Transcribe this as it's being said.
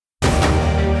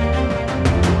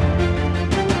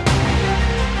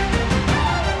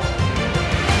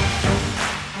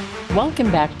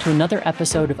Welcome back to another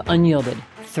episode of Unyielded,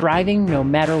 Thriving No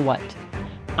Matter What.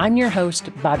 I'm your host,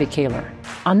 Bobby Kaler.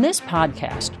 On this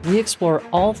podcast, we explore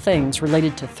all things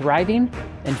related to thriving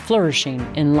and flourishing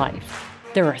in life.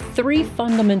 There are three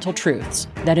fundamental truths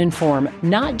that inform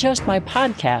not just my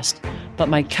podcast, but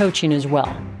my coaching as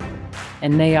well.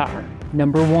 And they are,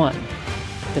 number one,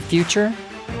 the future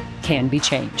can be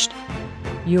changed.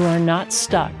 You are not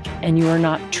stuck and you are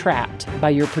not trapped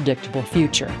by your predictable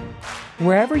future.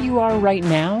 Wherever you are right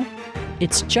now,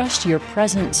 it's just your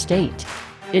present state.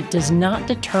 It does not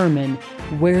determine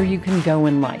where you can go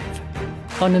in life.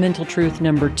 Fundamental truth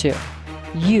number two,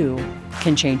 you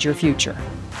can change your future.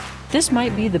 This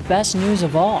might be the best news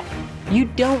of all. You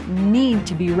don't need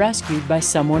to be rescued by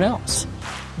someone else.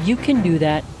 You can do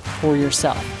that for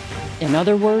yourself. In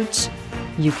other words,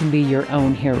 you can be your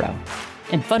own hero.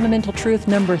 And fundamental truth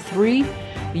number three,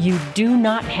 you do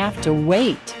not have to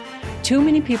wait. Too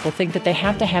many people think that they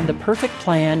have to have the perfect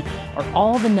plan or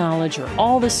all the knowledge or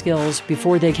all the skills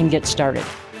before they can get started.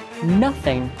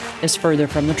 Nothing is further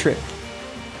from the truth.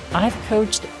 I've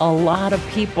coached a lot of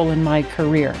people in my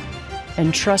career,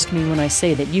 and trust me when I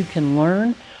say that you can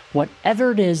learn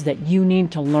whatever it is that you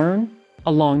need to learn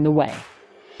along the way.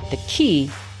 The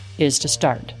key is to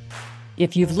start.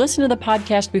 If you've listened to the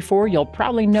podcast before, you'll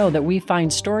probably know that we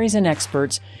find stories and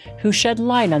experts who shed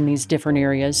light on these different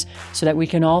areas so that we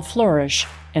can all flourish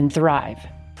and thrive.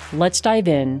 Let's dive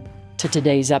in to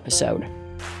today's episode.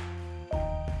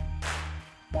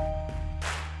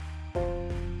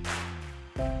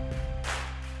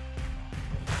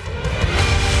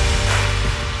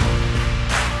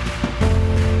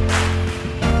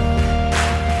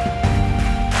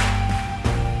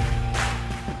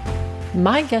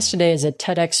 My guest today is a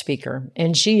TEDx speaker,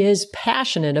 and she is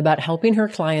passionate about helping her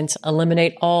clients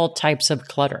eliminate all types of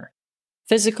clutter,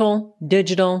 physical,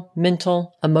 digital,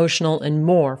 mental, emotional, and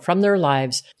more from their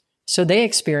lives so they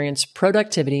experience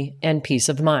productivity and peace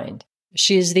of mind.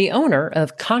 She is the owner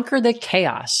of Conquer the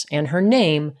Chaos, and her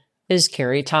name is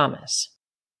Carrie Thomas.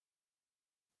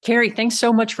 Carrie, thanks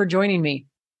so much for joining me.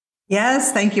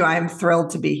 Yes, thank you. I'm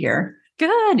thrilled to be here.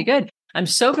 Good. I'm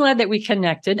so glad that we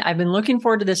connected. I've been looking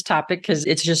forward to this topic because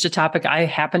it's just a topic I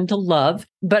happen to love,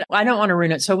 but I don't want to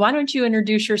ruin it. So why don't you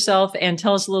introduce yourself and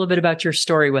tell us a little bit about your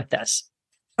story with this?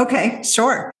 Okay,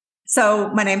 sure. So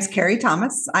my name's Carrie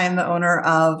Thomas. I am the owner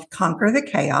of Conquer the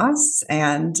Chaos.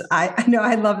 And I know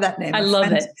I love that name. I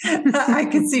love it. I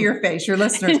can see your face. Your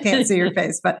listeners can't see your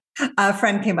face, but a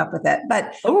friend came up with it.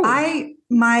 But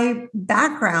my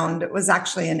background was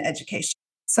actually in education.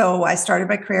 So I started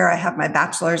my career. I have my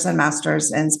bachelor's and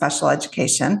master's in special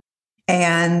education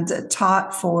and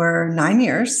taught for 9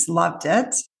 years, loved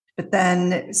it, but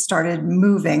then started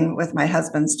moving with my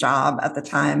husband's job at the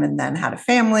time and then had a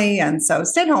family. And so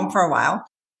stayed home for a while.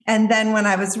 And then when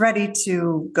I was ready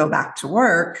to go back to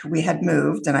work, we had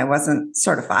moved and I wasn't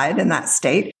certified in that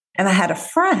state. And I had a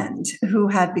friend who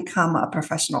had become a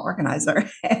professional organizer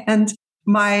and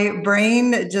my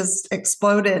brain just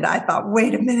exploded. I thought,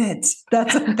 wait a minute,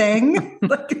 that's a thing.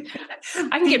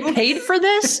 I can get paid for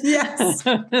this? Yes.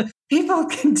 People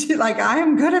can do, I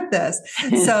am good at this.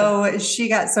 So she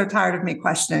got so tired of me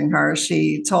questioning her.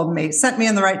 She sent me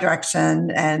in the right direction.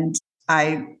 And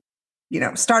I,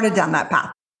 started down that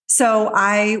path. So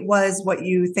I was what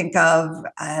you think of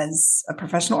as a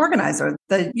professional organizer,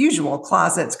 the usual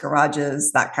closets,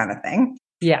 garages, that kind of thing.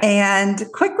 Yeah. And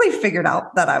quickly figured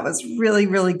out that I was really,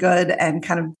 really good and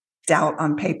kind of out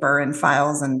on paper and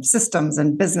files and systems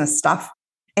and business stuff.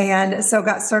 And so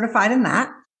got certified in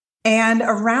that. And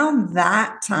around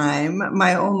that time,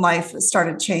 my own life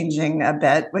started changing a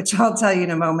bit, which I'll tell you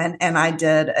in a moment. And I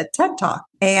did a TED Talk.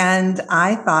 And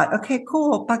I thought, okay,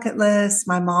 cool, bucket list.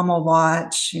 My mom will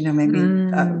watch, maybe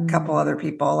a couple other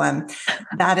people. And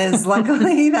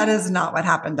luckily, that is not what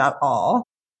happened at all.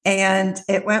 And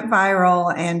it went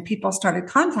viral and people started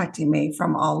contacting me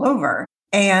from all over.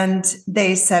 And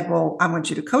they said, well, I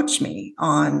want you to coach me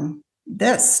on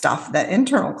this stuff, the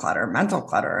internal clutter, mental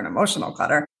clutter, and emotional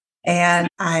clutter. And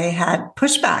I had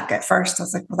pushback at first. I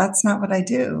was like, well, that's not what I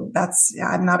do.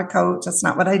 I'm not a coach. That's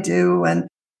not what I do. And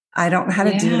I don't know how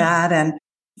to do that. And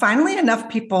finally, enough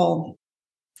people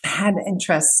had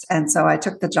interest. And so I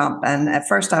took the jump. And at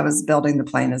first I was building the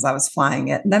plane as I was flying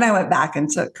it. And then I went back and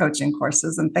took coaching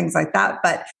courses and things like that.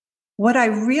 But what I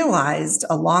realized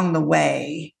along the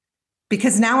way,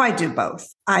 because now I do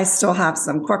both. I still have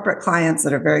some corporate clients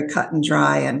that are very cut and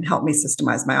dry and help me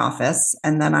systemize my office.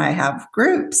 And then I have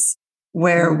groups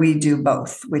where we do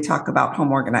both. We talk about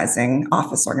home organizing,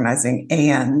 office organizing,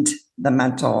 and the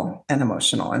mental and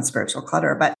emotional and spiritual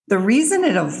clutter. But the reason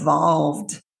it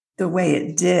evolved the way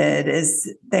it did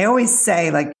is they always say,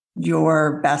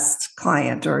 your best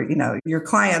client, or, your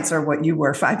clients are what you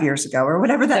were 5 years ago, or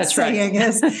whatever that saying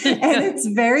is. And it's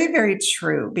very, very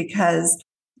true, because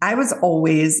I was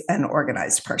always an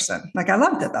organized person. Like, I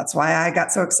loved it. That's why I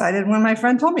got so excited when my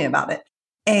friend told me about it.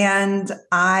 And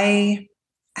I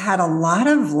had a lot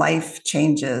of life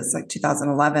changes, like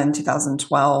 2011,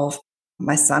 2012.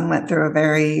 My son went through a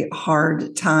very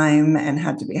hard time and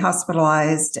had to be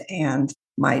hospitalized. And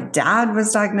my dad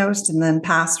was diagnosed and then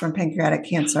passed from pancreatic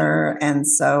cancer. And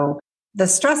so the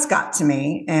stress got to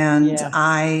me, and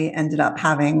I ended up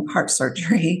having heart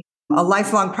surgery, a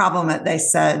lifelong problem that they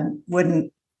said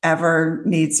wouldn't ever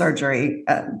need surgery.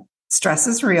 Stress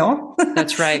is real.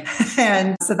 That's right.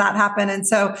 And so that happened. And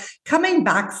so coming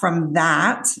back from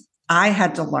that, I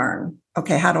had to learn,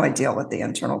 okay, how do I deal with the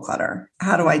internal clutter?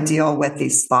 How do I deal with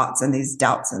these thoughts and these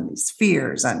doubts and these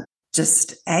fears and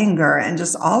just anger and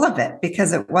just all of it?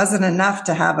 Because it wasn't enough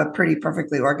to have a pretty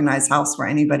perfectly organized house where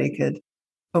anybody could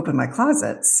open my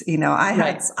closets.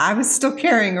 I was still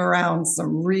carrying around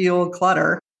some real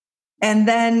clutter. And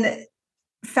then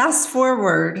fast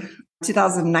forward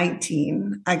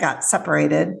 2019, I got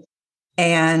separated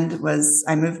and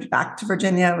I moved back to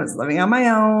Virginia, was living on my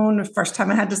own. First time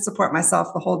I had to support myself,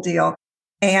 the whole deal.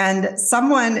 And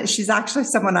she's actually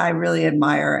someone I really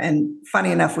admire. And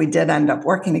funny enough, we did end up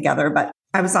working together, but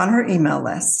I was on her email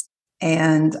list,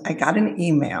 and I got an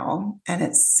email, and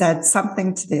it said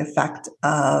something to the effect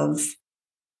of,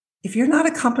 if you're not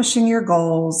accomplishing your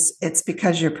goals, it's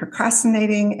because you're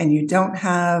procrastinating and you don't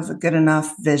have a good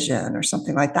enough vision, or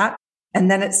something like that. And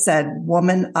then it said,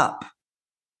 woman up.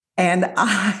 And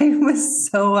I was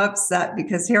so upset,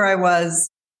 because here I was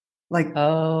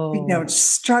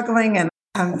struggling. And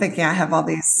I'm thinking, I have all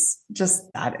these, just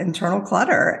that internal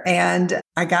clutter. And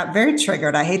I got very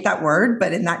triggered. I hate that word,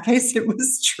 but in that case, it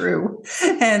was true.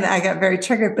 And I got very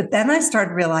triggered. But then I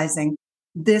started realizing,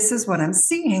 this is what I'm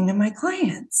seeing in my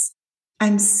clients.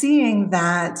 I'm seeing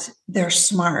that they're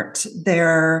smart,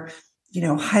 they're,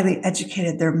 highly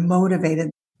educated, they're motivated.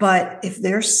 But if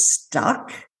they're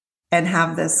stuck and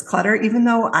have this clutter, even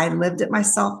though I lived it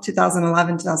myself,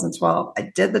 2011, 2012,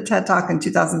 I did the TED Talk in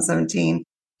 2017.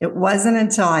 It wasn't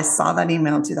until I saw that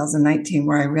email in 2019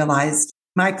 where I realized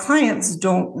my clients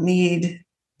don't need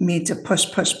me to push,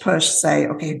 say,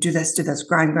 okay, do this,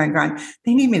 grind.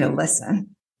 They need me to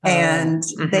listen. And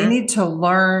they need to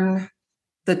learn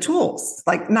the tools.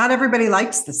 Like, not everybody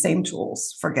likes the same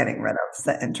tools for getting rid of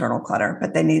the internal clutter,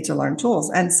 but they need to learn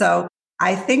tools. And so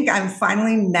I think I'm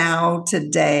finally now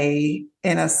today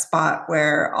in a spot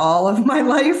where all of my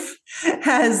life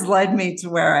has led me to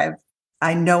where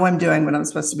I know I'm doing what I'm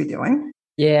supposed to be doing.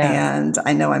 Yeah. And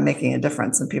I know I'm making a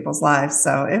difference in people's lives.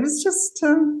 So it was just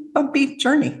a bumpy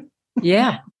journey.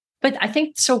 Yeah. But I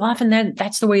think so often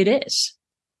that's the way it is,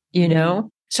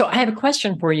 So I have a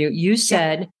question for you. You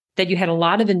said that you had a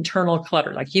lot of internal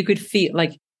clutter. Like, you could feel,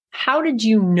 like, how did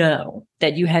you know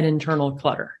that you had internal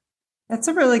clutter? That's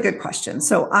a really good question.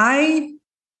 So I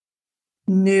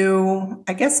knew,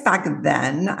 I guess back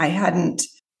then, I hadn't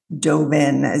dove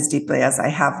in as deeply as I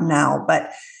have now,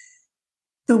 but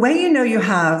the way you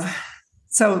have,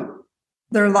 so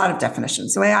there are a lot of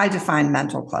definitions. The way I define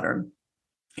mental clutter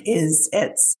is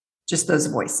it's just those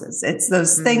voices. It's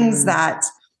those things that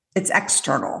it's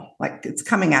external, like it's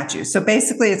coming at you. So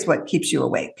basically it's what keeps you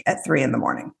awake at 3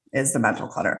 a.m. is the mental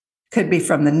clutter. Could be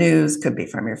from the news, could be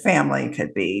from your family,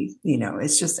 could be,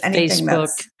 it's just anything Facebook.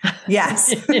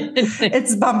 Yes,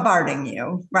 it's bombarding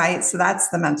you, right? So that's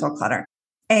the mental clutter.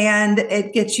 And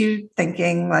it gets you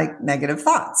thinking like negative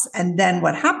thoughts. And then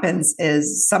what happens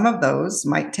is some of those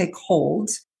might take hold.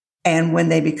 And when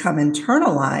they become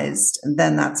internalized,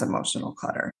 then that's emotional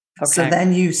clutter. Okay. So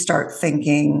then you start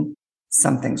thinking,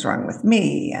 something's wrong with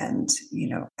me. And,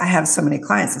 I have so many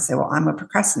clients that say, well, I'm a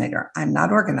procrastinator. I'm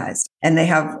not organized. And they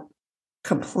have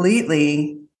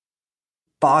completely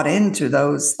bought into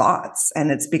those thoughts,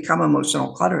 and it's become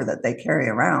emotional clutter that they carry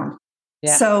around.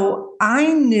 Yeah. So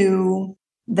I knew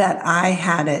that I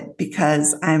had it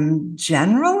because I'm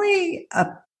generally a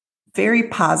very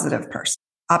positive person,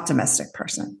 optimistic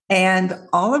person. And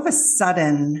all of a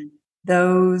sudden,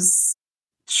 those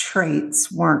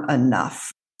traits weren't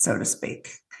enough, so to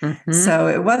speak. So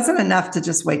it wasn't enough to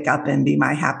just wake up and be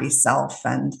my happy self.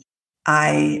 And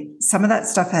some of that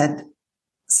stuff had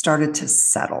started to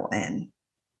settle in.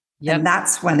 Yep. And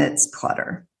that's when it's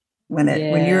clutter. When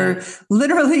you're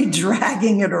literally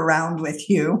dragging it around with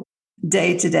you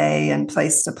day to day and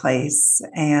place to place.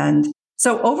 And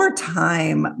so over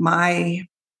time, my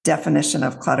definition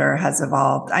of clutter has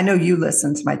evolved. I know you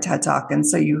listened to my TED Talk, and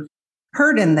so you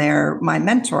heard in there my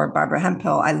mentor, Barbara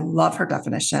Hemphill. I love her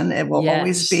definition. It will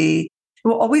always be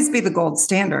will always be the gold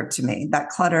standard to me, that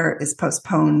clutter is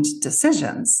postponed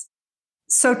decisions.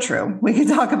 So true. We can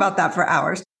talk about that for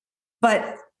hours.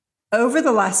 But over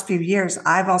the last few years,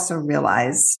 I've also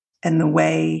realized, and the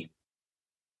way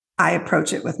I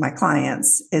approach it with my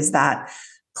clients is that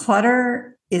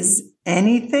clutter is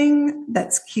anything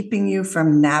that's keeping you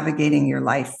from navigating your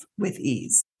life with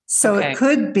ease. So It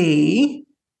could be,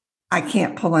 I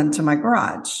can't pull into my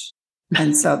garage.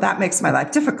 And so that makes my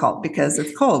life difficult because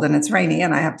it's cold and it's rainy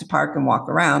and I have to park and walk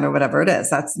around or whatever it is.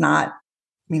 That's not,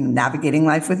 navigating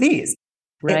life with ease.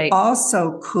 Right. It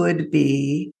also could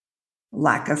be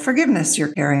lack of forgiveness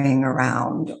you're carrying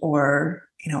around, or,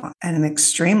 at an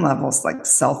extreme levels like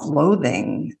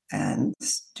self-loathing and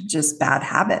just bad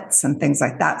habits and things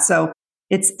like that. So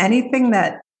it's anything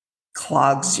that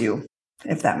clogs you,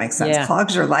 if that makes sense,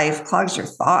 clogs your life, clogs your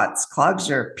thoughts, clogs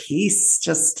your peace,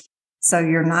 just so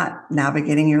you're not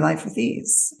navigating your life with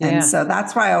ease. Yeah. And so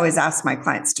that's why I always ask my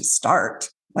clients to start.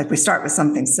 Like we start with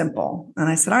something simple. And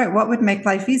I said, all right, what would make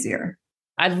life easier?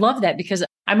 I love that because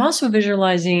I'm also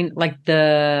visualizing like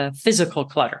the physical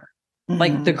clutter. Mm-hmm.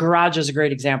 Like the garage is a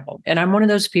great example. And I'm one of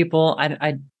those people,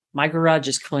 my garage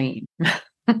is clean.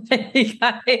 And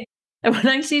when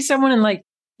I see someone and like,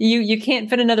 you can't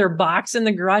fit another box in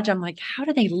the garage, I'm like, how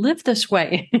do they live this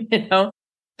way?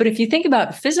 But if you think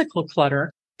about physical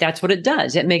clutter, that's what it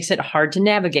does. It makes it hard to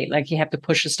navigate. Like you have to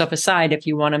push the stuff aside if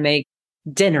you want to make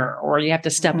dinner, or you have to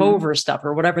step over stuff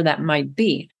or whatever that might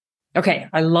be. Okay.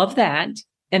 I love that.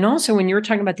 And also when you were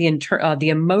talking about the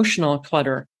emotional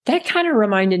clutter, that kind of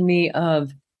reminded me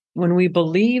of when we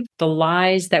believe the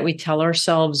lies that we tell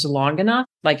ourselves long enough,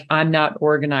 like I'm not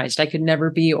organized, I could never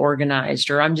be organized,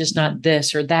 or I'm just not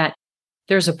this or that.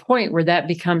 There's a point where that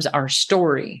becomes our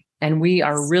story and we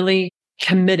are really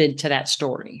committed to that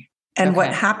story. And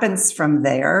what happens from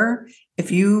there,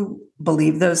 if you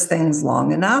believe those things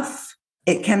long enough,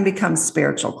 it can become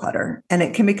spiritual clutter. And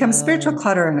it can become spiritual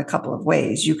clutter in a couple of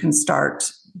ways. You can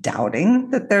start doubting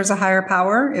that there's a higher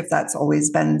power, if that's always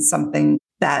been something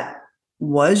that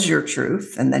was your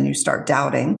truth, and then you start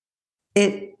doubting.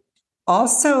 It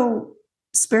also,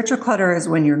 spiritual clutter is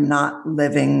when you're not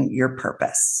living your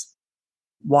purpose,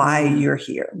 why you're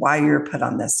here, why you're put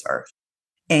on this earth.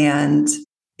 And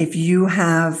if you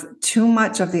have too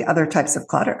much of the other types of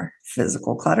clutter,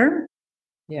 physical clutter,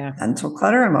 mental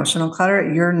clutter, emotional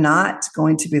clutter, you're not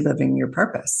going to be living your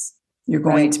purpose. You're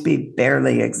going to be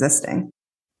barely existing.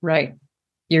 Right.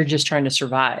 You're just trying to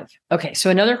survive. Okay. So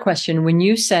another question, when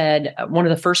you said one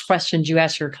of the first questions you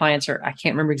ask your clients, or I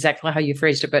can't remember exactly how you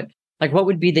phrased it, but like what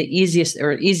would be the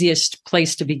easiest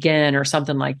place to begin or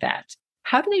something like that?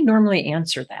 How do they normally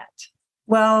answer that?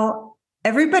 Well,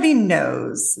 everybody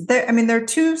knows there are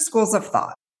two schools of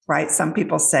thought, right? Some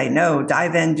people say, no,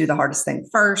 dive in, do the hardest thing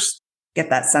first,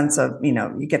 get that sense of,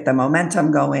 you get the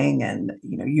momentum going and,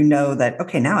 you know that,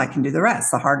 okay, now I can do the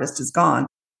rest. The hardest is gone.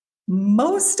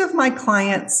 Most of my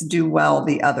clients do well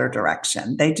the other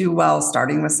direction. They do well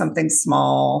starting with something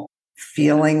small,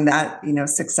 feeling that,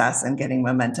 success and getting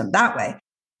momentum that way.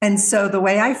 And so the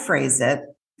way I phrase it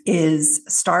is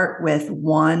start with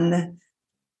one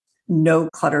no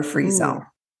clutter-free zone.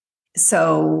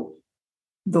 So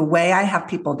the way I have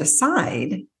people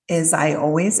decide is I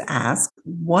always ask,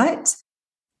 what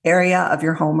area of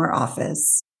your home or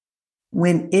office,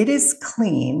 when it is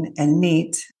clean and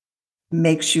neat,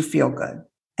 makes you feel good?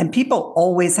 And people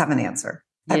always have an answer.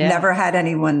 I've never had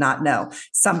anyone not know.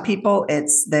 Some people,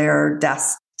 it's their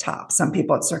desktop. Some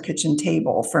people, it's their kitchen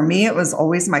table. For me, it was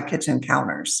always my kitchen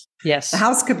counters. Yes. The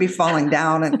house could be falling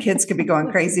down and kids could be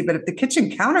going crazy, but if the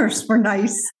kitchen counters were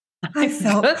nice, I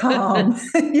felt calm.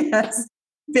 Yes.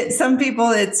 But some people,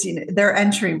 it's their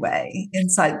entryway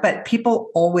inside, but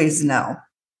people always know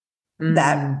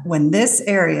that when this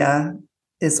area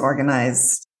is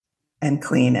organized and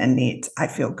clean and neat, I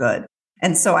feel good.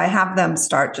 And so I have them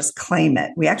start, just claim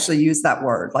it. We actually use that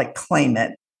word, like claim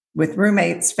it, with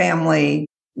roommates, family,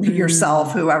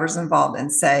 yourself, whoever's involved,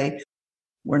 and say,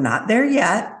 we're not there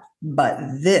yet, but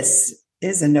this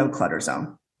is a no clutter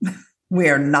zone. We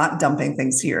are not dumping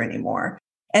things here anymore.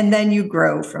 And then you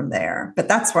grow from there. But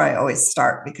that's where I always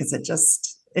start because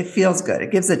it feels good.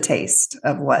 It gives a taste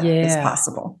of what is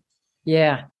possible.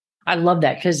 Yeah. I love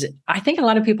that because I think a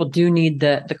lot of people do need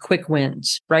the quick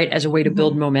wins, right? As a way to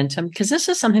build momentum, because this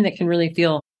is something that can really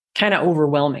feel kind of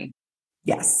overwhelming.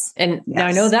 Yes. And now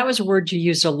I know that was a word you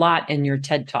used a lot in your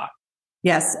TED Talk.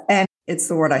 Yes. And it's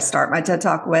the word I start my TED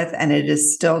Talk with. And it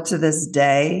is still to this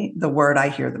day, the word I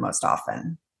hear the most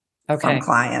often from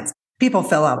clients. People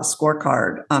fill out a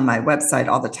scorecard on my website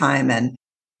all the time, and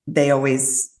they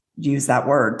always use that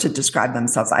word to describe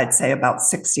themselves. I'd say about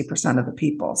 60% of the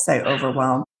people say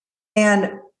overwhelmed.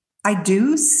 And I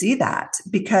do see that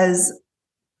because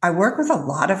I work with a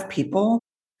lot of people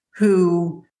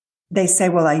who they say,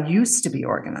 well, I used to be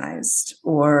organized,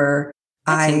 or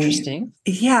That's interesting.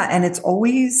 yeah. And it's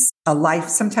always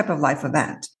some type of life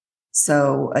event.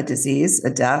 So a disease, a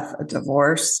death, a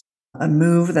divorce, a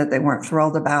move that they weren't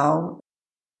thrilled about,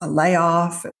 a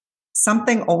layoff,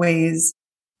 something always,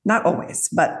 not always,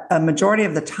 but a majority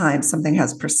of the time, something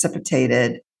has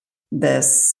precipitated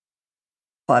this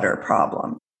clutter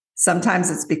problem. Sometimes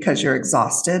it's because you're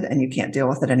exhausted and you can't deal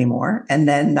with it anymore. And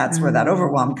then that's where that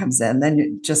overwhelm comes in. Then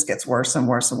it just gets worse and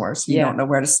worse and worse. You don't know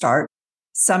where to start.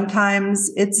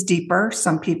 Sometimes it's deeper.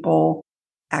 Some people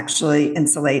actually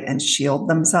insulate and shield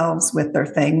themselves with their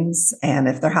things. And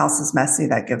if their house is messy,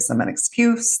 that gives them an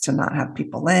excuse to not have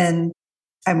people in.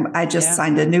 I just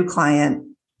signed a new client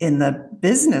in the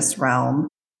business realm,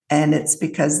 and it's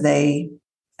because they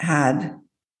had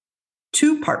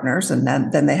two partners and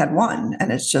then they had one,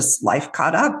 and it's just life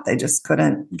caught up. They just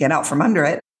couldn't get out from under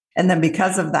it. And then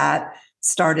because of that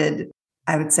started,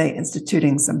 I would say,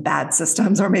 instituting some bad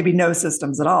systems, or maybe no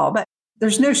systems at all. But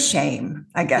there's no shame,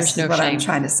 I guess, is what I'm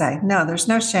trying to say. No, there's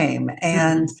no shame.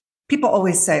 And people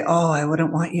always say, oh, I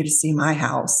wouldn't want you to see my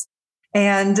house.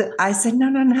 And I said,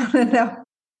 no.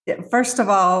 First of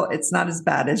all, it's not as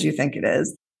bad as you think it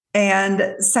is.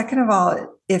 And second of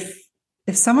all, if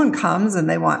someone comes and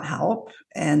they want help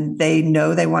and they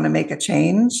know they want to make a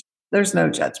change, there's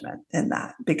no judgment in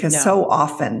that, because so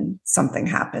often something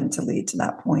happened to lead to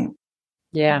that point.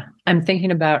 Yeah. I'm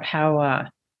thinking about how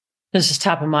this is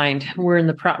top of mind. We're in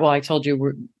I told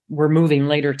you we're moving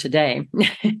later today.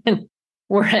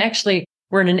 we're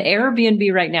in an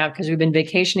Airbnb right now because we've been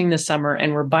vacationing this summer,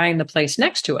 and we're buying the place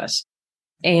next to us.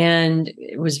 And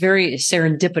it was very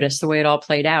serendipitous the way it all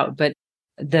played out. But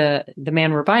the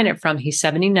man we're buying it from, he's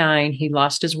 79. He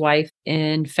lost his wife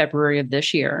in February of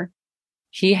this year.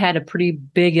 He had a pretty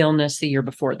big illness the year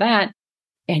before that.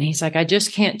 And he's like, I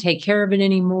just can't take care of it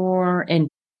anymore. And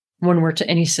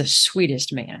and he's the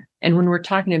sweetest man. And when we're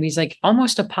talking to him, he's like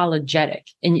almost apologetic.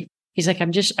 And he's like, I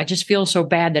just feel so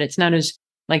bad that it's not as,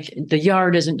 like, the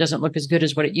yard doesn't look as good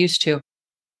as what it used to.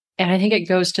 And I think it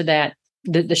goes to that,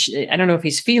 I don't know if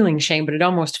he's feeling shame, but it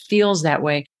almost feels that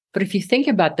way. But if you think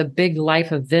about the big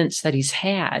life events that he's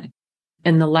had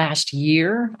in the last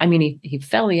year, I mean, he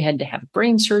fell, he had to have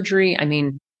brain surgery. I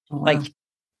mean, like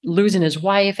losing his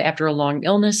wife after a long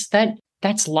illness,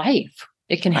 that's life.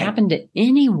 It can happen to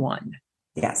anyone.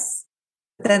 Yes.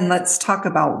 Then let's talk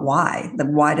about why.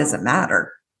 Why does it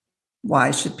matter?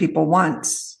 Why should people want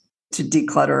to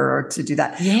declutter or to do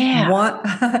that? Yeah.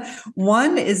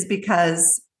 One is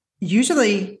because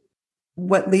usually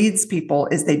what leads people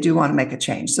is they do want to make a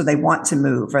change. So they want to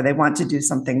move or they want to do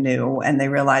something new, and they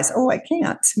realize, oh, I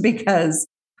can't because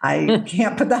I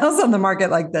can't put the house on the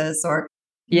market like this. Or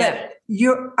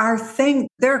our thing,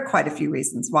 there are quite a few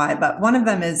reasons why, but one of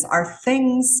them is our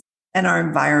things and our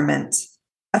environment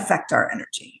affect our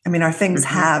energy. I mean, our things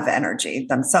have energy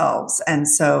themselves. And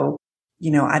so,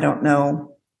 I don't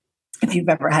know if you've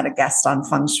ever had a guest on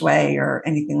feng shui or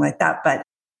anything like that, but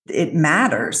it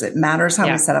matters. It matters how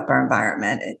we set up our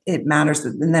environment. It matters.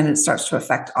 And then it starts to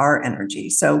affect our energy.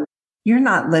 So you're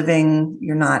not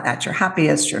at your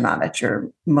happiest, you're not at your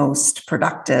most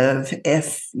productive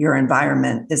if your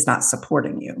environment is not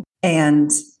supporting you.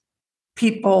 And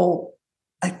people,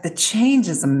 like, the change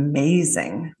is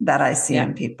amazing that I see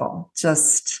in people.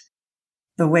 Just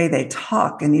the way they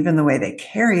talk and even the way they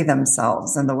carry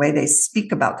themselves and the way they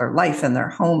speak about their life and their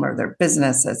home or their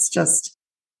business.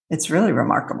 It's really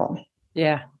remarkable.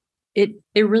 Yeah. It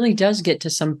really does get to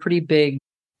some pretty big,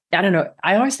 I don't know.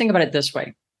 I always think about it this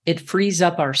way. It frees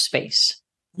up our space.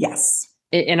 Yes.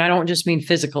 And I don't just mean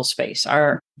physical space,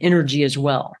 our energy as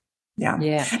well.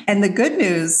 Yeah. And the good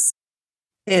news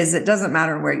is it doesn't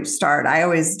matter where you start. I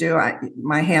always do.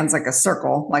 My hand's like a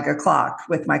circle, like a clock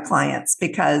with my clients,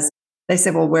 because they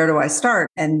say, well, where do I start?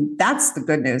 And that's the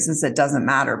good news, is it doesn't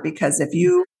matter, because if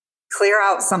you clear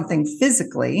out something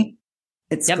physically,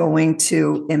 it's going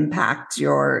to impact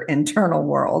your internal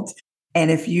world.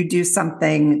 And if you do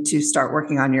something to start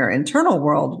working on your internal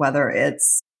world, whether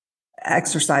it's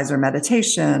exercise or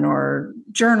meditation or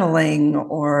journaling,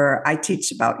 or I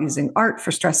teach about using art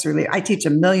for stress relief. I teach a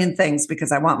million things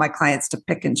because I want my clients to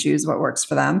pick and choose what works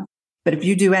for them. But if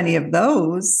you do any of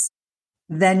those,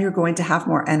 then you're going to have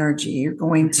more energy. You're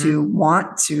going to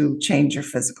want to change your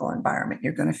physical environment.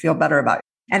 You're going to feel better about it.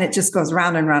 And it just goes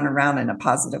round and round and round in a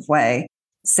positive way.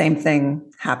 Same thing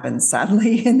happens,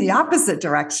 sadly, in the opposite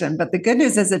direction. But the good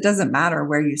news is it doesn't matter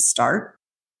where you start.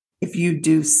 If you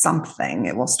do something,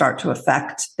 it will start to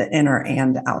affect the inner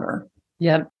and outer.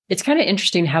 Yeah. It's kind of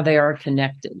interesting how they are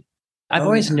connected. I've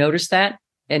always noticed that.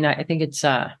 And I think it's,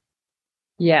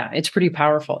 it's pretty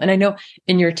powerful. And I know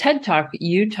in your TED Talk,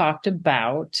 you talked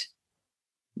about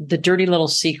the dirty little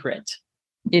secret,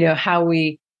 how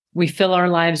we fill our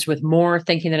lives with more,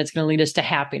 thinking that it's going to lead us to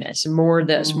happiness, more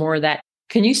this, more that.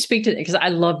 Can you speak to, because I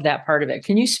love that part of it.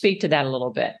 Can you speak to that a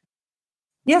little bit?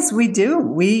 Yes, we do.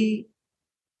 We're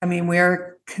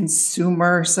a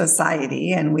consumer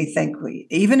society, and we think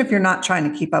even if you're not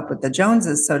trying to keep up with the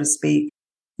Joneses, so to speak,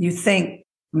 you think,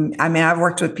 I've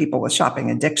worked with people with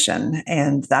shopping addiction,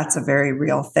 and that's a very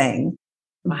real thing.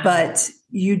 Wow. But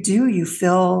you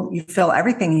fill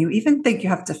everything. You even think you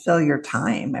have to fill your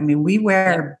time. We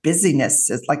wear busyness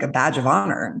as like a badge of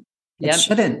honor. It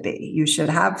shouldn't be. You should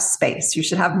have space. You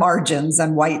should have margins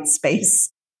and white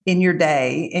space in your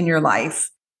day, in your life.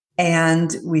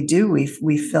 And we do,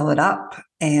 we fill it up.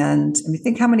 And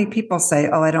think how many people say,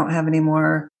 oh, I don't have any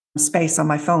more space on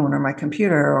my phone or my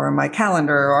computer or my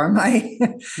calendar or my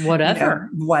whatever.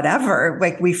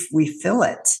 Like we fill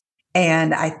it.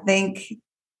 And I think,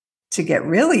 to get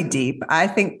really deep, I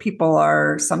think people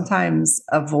are sometimes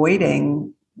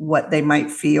avoiding what they might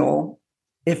feel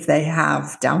if they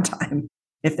have downtime,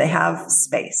 if they have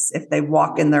space, if they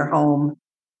walk in their home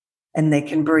and they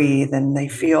can breathe and they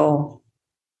feel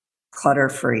clutter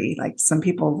free. Like some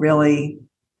people really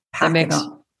pack it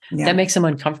up. That makes them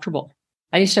uncomfortable.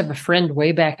 I used to have a friend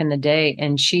way back in the day,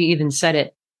 and she even said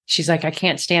it. She's like, I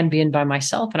can't stand being by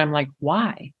myself. And I'm like,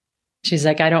 why? She's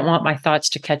like, I don't want my thoughts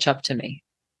to catch up to me.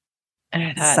 And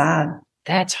I thought, sad.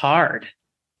 That's hard.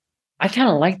 I kind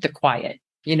of like the quiet,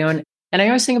 and I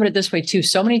always think about it this way too.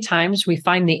 So many times we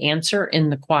find the answer in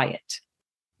the quiet.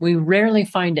 We rarely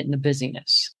find it in the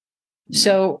busyness. Mm-hmm.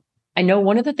 So I know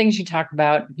one of the things you talk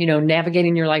about,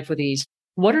 navigating your life with ease.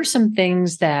 What are some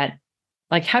things that,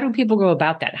 like, how do people go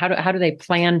about that? How do they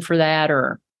plan for that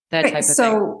or that type of thing?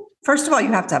 So first of all,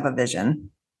 you have to have a vision.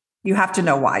 You have to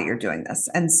know why you're doing this.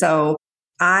 And so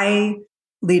I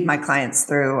lead my clients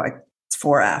through it's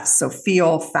 4 F's. So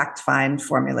feel, fact find,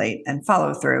 formulate, and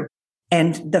follow through.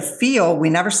 And the feel, we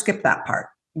never skip that part.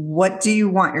 What do you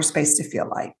want your space to feel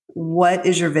like? What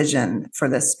is your vision for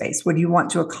this space? What do you want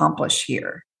to accomplish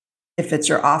here? If it's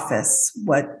your office,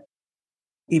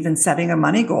 even setting a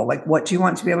money goal, like what do you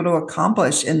want to be able to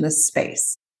accomplish in this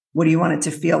space? What do you want it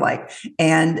to feel like?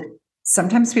 And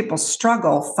sometimes people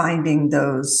struggle finding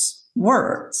those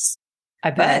words.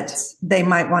 I bet. But they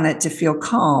might want it to feel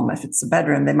calm if it's a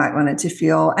bedroom. They might want it to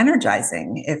feel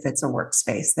energizing if it's a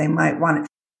workspace. They might want it.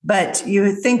 But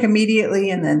you think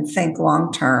immediately and then think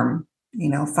long term.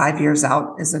 5 years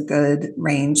out is a good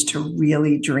range to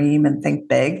really dream and think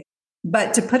big.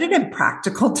 But to put it in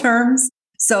practical terms,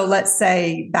 so let's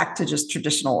say back to just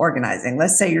traditional organizing.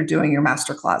 Let's say you're doing your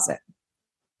master closet.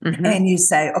 Mm-hmm. And you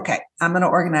say, okay, I'm going to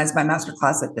organize my master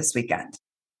closet this weekend.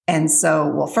 And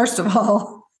so, well, first of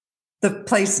all, the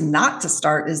place not to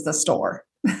start is the store.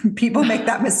 People make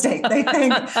that mistake. They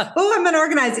think, oh, I'm going to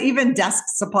organize even desk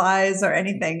supplies or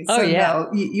anything. So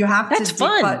no, you have that's to.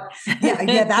 Fun.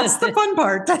 Yeah, that's the fun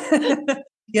part.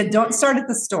 Don't start at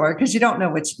the store because you don't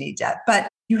know what you need yet. But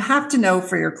you have to know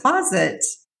for your closet,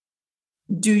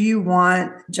 do you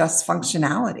want just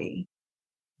functionality?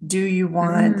 Do you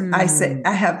want,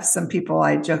 I have some people,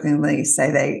 I jokingly say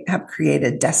they have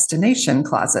created destination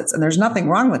closets, and there's nothing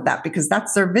wrong with that because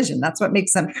that's their vision. That's what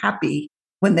makes them happy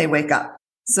when they wake up.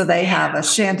 So they have a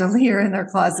chandelier in their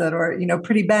closet or,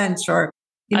 pretty bench or,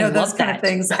 those kind of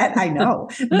things. I know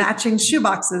matching shoe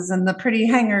boxes and the pretty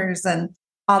hangers and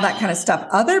all that kind of stuff.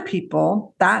 Other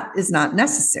people, that is not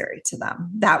necessary to them.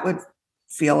 That would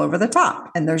feel over the top,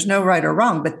 and there's no right or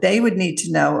wrong, but they would need to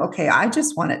know, okay, I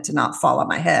just want it to not fall on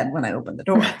my head when I open the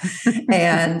door.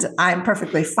 And I'm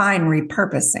perfectly fine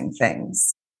repurposing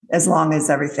things as long as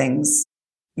everything's,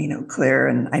 clear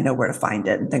and I know where to find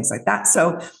it and things like that.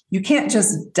 So you can't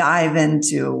just dive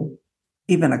into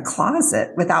even a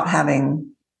closet without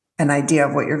having an idea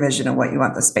of what your vision and what you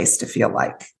want the space to feel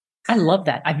like. I love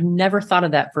that. I've never thought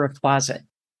of that for a closet.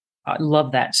 I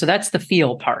love that. So that's the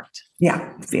feel part.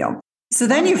 Yeah, feel. So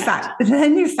then you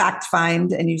fact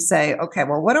find and you say, okay,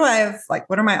 well, what do I have? Like,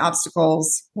 what are my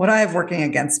obstacles? What do I have working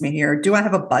against me here? Do I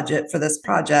have a budget for this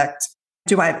project?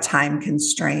 Do I have time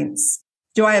constraints?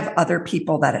 Do I have other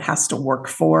people that it has to work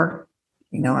for?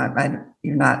 You're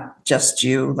not just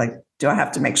you. Like, do I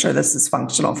have to make sure this is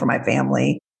functional for my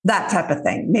family? That type of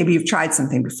thing. Maybe you've tried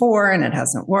something before and it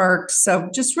hasn't worked. So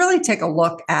just really take a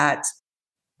look at,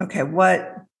 okay,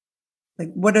 what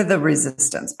are the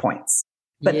resistance points?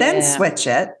 But then switch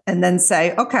it and then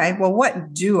say, okay, well,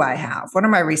 what do I have? What are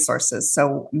my resources?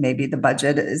 So maybe the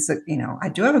budget is, I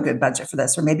do have a good budget for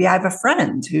this. Or maybe I have a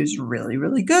friend who's really,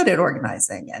 really good at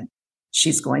organizing. And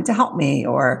she's going to help me,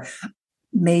 or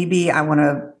maybe I want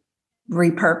to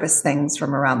repurpose things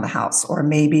from around the house, or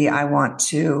maybe I want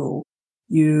to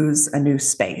use a new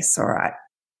space.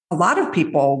 A lot of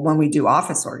people, when we do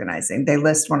office organizing, they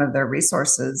list one of their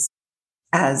resources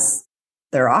as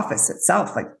their office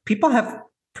itself. Like, people have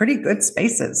pretty good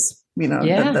spaces,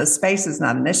 the space is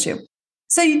not an issue.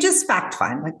 So you just fact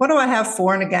find, like, what do I have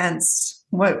for and against?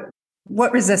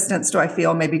 What resistance do I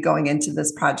feel maybe going into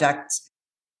this project?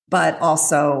 But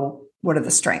also, what are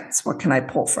the strengths? What can I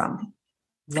pull from?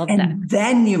 Love that.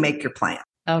 Then you make your plan.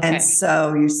 Okay. And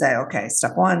so you say, okay,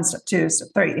 step 1, step 2, step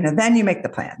 3, then you make the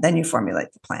plan, then you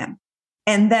formulate the plan.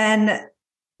 And then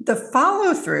the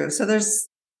follow through. So there's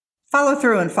follow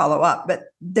through and follow up, but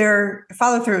their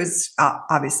follow through is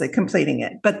obviously completing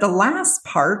it. But the last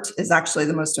part is actually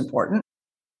the most important,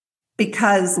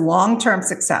 because long-term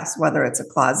success, whether it's a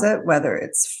closet, whether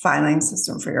it's filing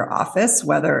system for your office,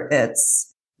 whether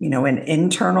it's, an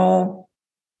internal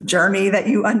journey that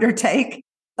you undertake,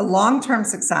 a long-term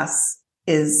success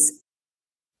is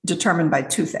determined by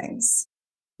 2 things: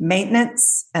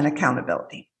 maintenance and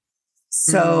accountability.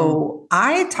 So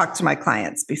I talk to my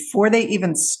clients before they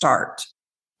even start.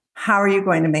 How are you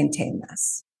going to maintain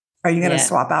this? Are you going to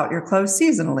swap out your clothes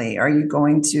seasonally? Are you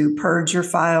going to purge your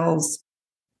files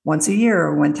once a year,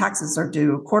 or when taxes are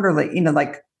due quarterly?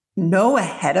 Know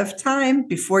ahead of time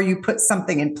before you put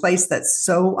something in place that's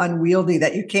so unwieldy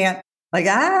that you can't,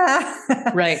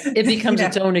 right. It becomes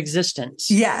its own existence.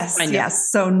 Yes. Yes.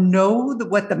 So know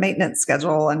what the maintenance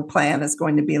schedule and plan is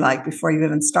going to be like before you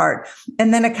even start.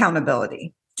 And then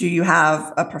accountability. Do you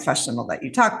have a professional that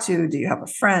you talk to? Do you have a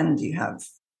friend? Do you have,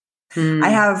 I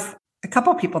have a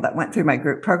couple of people that went through my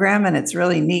group program, and it's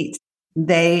really neat.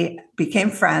 They became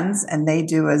friends, and they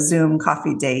do a Zoom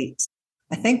coffee date,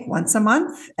 I think once a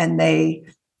month, and they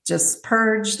just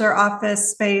purge their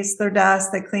office space, their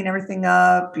desk, they clean everything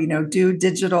up, do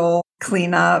digital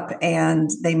cleanup, and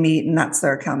they meet, and that's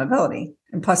their accountability.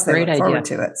 And plus they look forward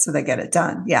to it, so they get it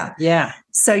done. Yeah. Yeah.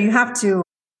 So you have to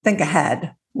think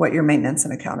ahead what your maintenance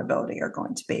and accountability are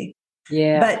going to be.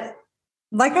 Yeah. But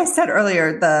like I said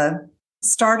earlier, the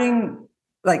starting,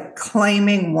 like,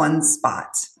 claiming one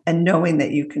spot and knowing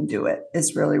that you can do it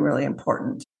is really, really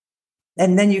important.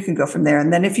 And then you can go from there.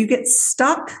 And then if you get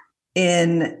stuck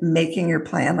in making your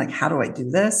plan, like, how do I do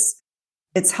this?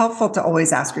 It's helpful to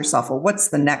always ask yourself, well, what's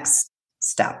the next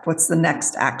step? What's the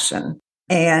next action?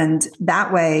 And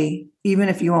that way, even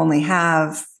if you only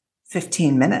have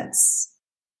 15 minutes,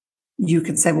 you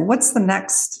can say, well, what's the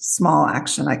next small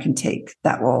action I can take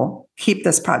that will keep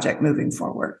this project moving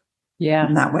forward? Yeah.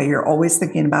 And that way you're always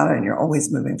thinking about it and you're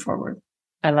always moving forward.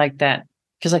 I like that,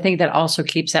 because I think that also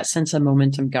keeps that sense of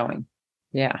momentum going.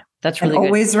 Yeah, that's really good.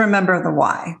 Always remember the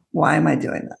why. Why am I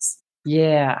doing this?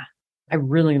 Yeah, I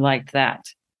really liked that.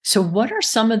 So what are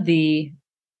some of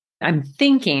I'm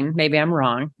thinking, maybe I'm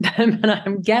wrong, but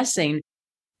I'm guessing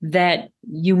that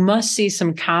you must see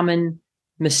some common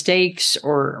mistakes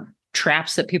or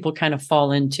traps that people kind of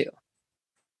fall into.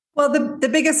 Well, the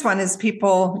biggest one is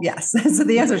people, yes. So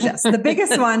the answer is yes. The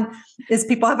biggest one is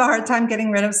people have a hard time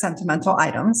getting rid of sentimental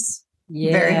items.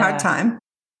 Yeah. Very hard time.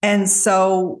 And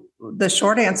so the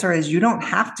short answer is you don't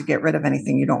have to get rid of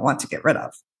anything you don't want to get rid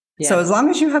of. Yeah. So as long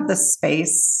as you have the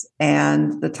space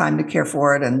and the time to care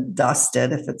for it and dust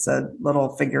it, if it's a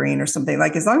little figurine or something,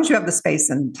 like, as long as you have the space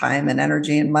and time and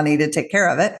energy and money to take care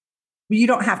of it, you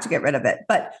don't have to get rid of it.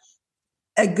 But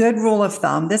a good rule of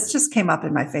thumb, this just came up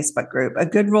in my Facebook group. A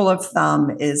good rule of thumb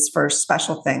is for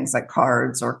special things like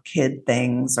cards or kid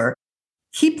things, or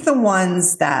keep the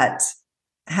ones that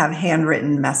have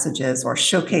handwritten messages or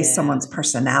showcase someone's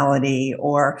personality.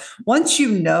 Or once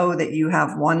you know that you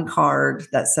have one card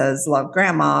that says "Love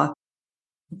Grandma,"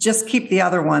 just keep the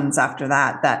other ones after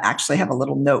that actually have a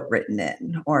little note written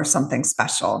in or something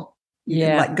special. You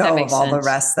can let go of all the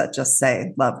rest that just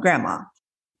say "Love Grandma."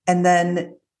 And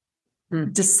then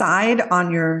decide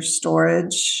on your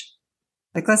storage.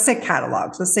 Like, let's say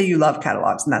catalogs. Let's say you love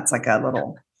catalogs, and that's like a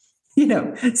little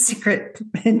secret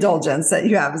indulgence that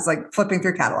you have, is like flipping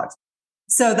through catalogs.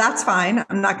 So that's fine.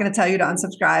 I'm not going to tell you to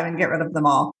unsubscribe and get rid of them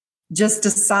all. Just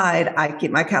decide, I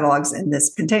keep my catalogs in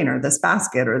this container, this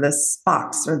basket, or this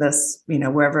box, or this,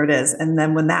 wherever it is. And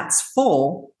then when that's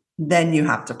full, then you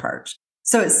have to purge.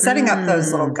 So it's setting up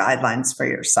those little guidelines for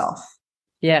yourself.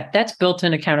 Yeah, that's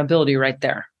built-in accountability right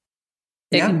there.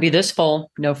 It can be this full,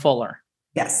 no fuller.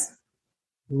 Yes.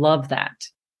 Love that.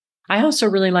 I also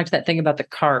really liked that thing about the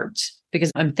cards,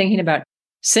 because I'm thinking about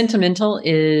sentimental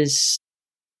is,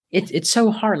 it's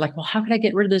so hard. Like, well, how could I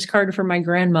get rid of this card for my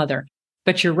grandmother?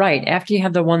 But you're right. After you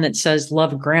have the one that says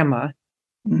 "Love Grandma,"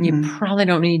 you probably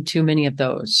don't need too many of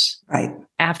those. Right.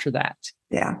 after that.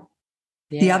 Yeah.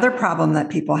 The other problem that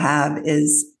people have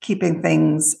is keeping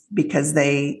things because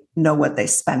they know what they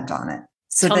spent on it.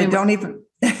 So they don't even.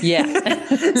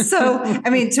 Yeah. So, I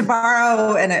mean, to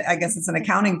borrow, and I guess it's an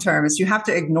accounting term, is you have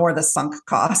to ignore the sunk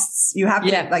costs. You have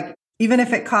to, like, even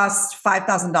if it costs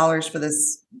 $5,000 for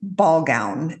this ball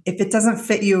gown, if it doesn't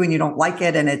fit you and you don't like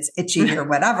it and it's itchy or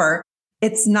whatever,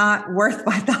 it's not worth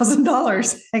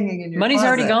 $5,000 hanging in your Money's closet.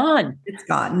 Already gone. It's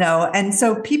gone. No. And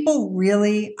so people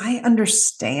really, I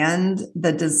understand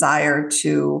the desire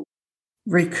to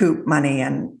recoup money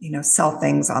and, sell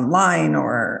things online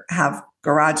or have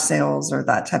garage sales or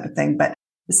that type of thing. But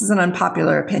this is an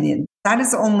unpopular opinion. That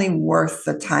is only worth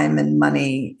the time and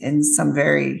money in some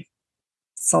very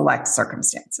select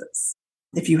circumstances.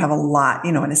 If you have a lot,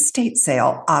 an estate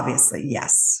sale, obviously,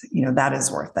 yes, that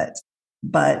is worth it.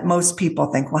 But most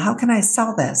people think, well, how can I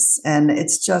sell this? And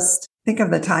it's just, think of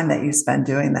the time that you spend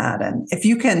doing that. And if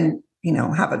you can,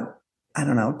 have a,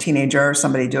 teenager or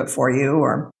somebody do it for you,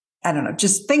 or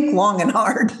just think long and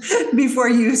hard before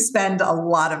you spend a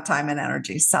lot of time and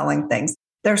energy selling things.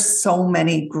 There's so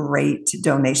many great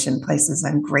donation places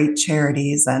and great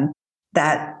charities, and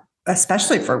that,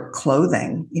 especially for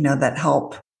clothing, that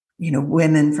help,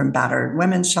 women from battered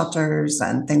women's shelters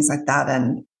and things like that.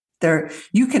 And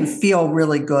you can feel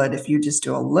really good if you just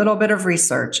do a little bit of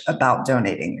research about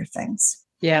donating your things.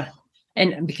 Yeah.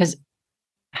 And because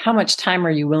how much time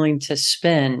are you willing to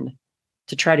spend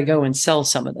to try to go and sell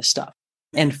some of the stuff?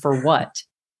 And for what?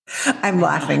 I'm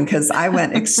laughing because I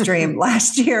went extreme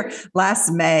last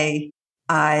May.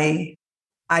 I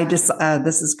just,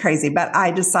 this is crazy, but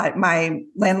my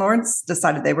landlords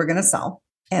decided they were going to sell,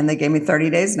 and they gave me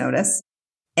 30 days notice.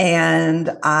 And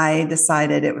I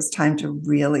decided it was time to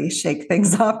really shake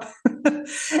things up.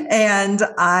 And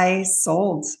I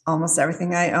sold almost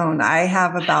everything I own.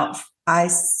 I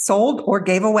sold or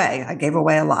gave away. I gave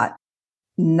away a lot,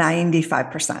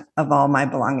 95% of all my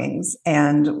belongings.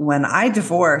 And when I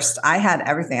divorced, I had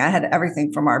everything. I had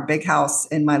everything from our big house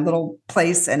in my little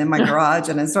place and in my garage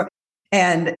and in store.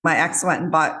 And my ex went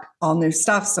and bought all new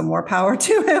stuff, so more power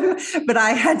to him. But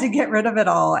I had to get rid of it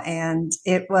all. And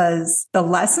it was the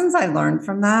lessons I learned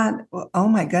from that. Oh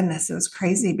my goodness, it was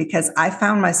crazy because I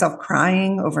found myself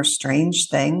crying over strange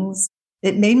things.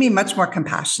 It made me much more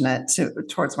compassionate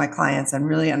towards my clients and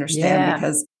really understand,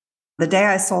 because the day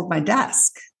I sold my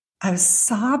desk, I was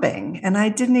sobbing, and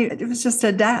it was just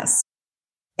a desk.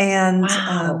 And,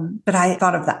 but I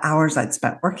thought of the hours I'd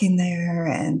spent working there,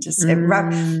 and just,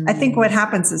 I think what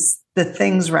happens is the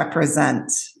things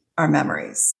represent our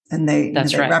memories, and they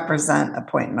represent a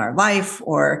point in our life,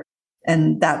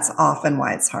 and that's often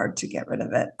why it's hard to get rid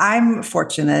of it. I'm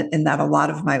fortunate in that a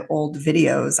lot of my old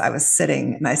videos, I was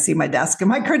sitting and I see my desk and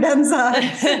my credenza.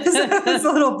 It's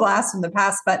a little blast from the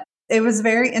past, but it was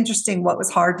very interesting what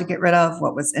was hard to get rid of,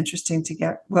 what was interesting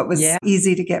what was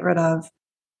easy to get rid of.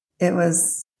 It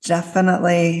was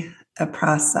definitely a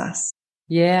process.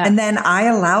 Yeah. And then I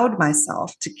allowed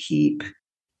myself to keep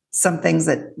some things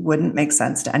that wouldn't make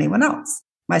sense to anyone else.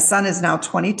 My son is now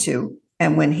 22.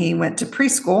 And when he went to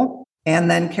preschool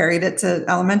and then carried it to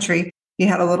elementary, he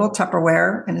had a little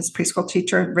Tupperware, and his preschool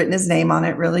teacher had written his name on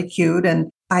it, really cute.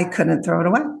 And I couldn't throw it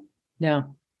away.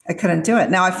 No, I couldn't do it.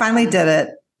 Now I finally did it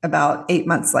about 8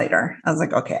 months later. I was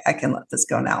like, okay, I can let this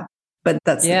go now. But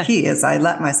that's the key, is I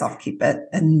let myself keep it,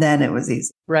 and then it was easy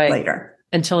later.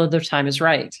 Until the time is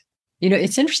right.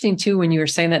 It's interesting too, when you were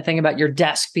saying that thing about your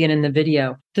desk being in the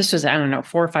video. This was, 4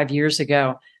 or 5 years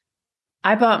ago.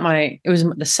 I bought the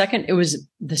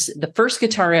first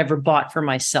guitar I ever bought for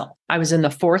myself. I was in the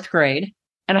 4th grade,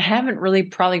 and I haven't really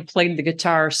probably played the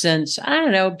guitar since,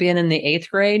 being in the 8th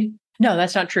grade. No,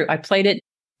 that's not true. I played it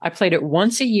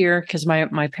once a year because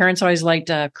my parents always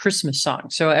liked Christmas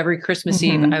songs. So every Christmas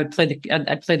Eve, I'd play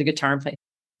the guitar and play.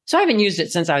 So I haven't used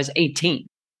it since I was 18,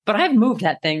 but I've moved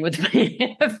that thing with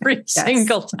me every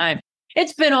single time.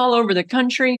 It's been all over the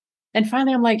country. And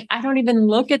finally, I'm like, I don't even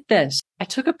look at this. I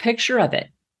took a picture of it,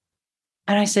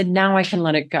 and I said, now I can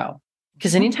let it go.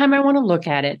 Because anytime I want to look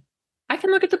at it, I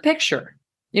can look at the picture,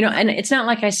 and it's not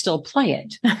like I still play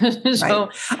it. So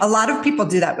a lot of people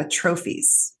do that with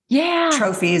trophies. Yeah.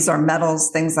 Trophies or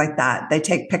medals, things like that. They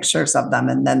take pictures of them,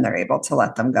 and then they're able to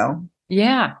let them go.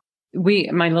 Yeah.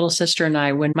 My little sister and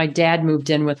I, when my dad moved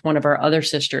in with one of our other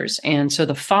sisters, and so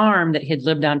the farm that he had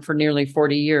lived on for nearly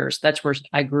 40 years, that's where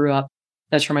I grew up.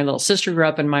 That's where my little sister grew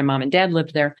up, and my mom and dad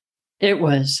lived there. It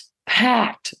was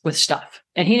packed with stuff.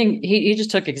 And he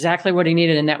just took exactly what he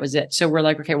needed, and that was it. So we're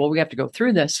like, okay, well, we have to go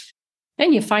through this.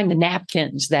 And you find the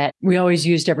napkins that we always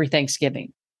used every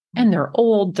Thanksgiving. And they're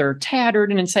old, they're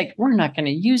tattered, and it's like, we're not going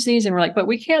to use these. And we're like, but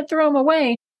we can't throw them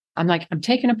away. I'm like, I'm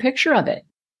taking a picture of it.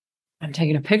 I'm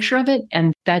taking a picture of it,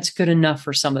 and that's good enough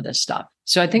for some of this stuff.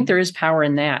 So I think there is power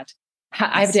in that.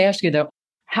 I have to ask you though,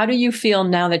 how do you feel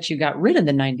now that you got rid of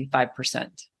the 95%?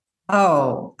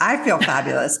 Oh, I feel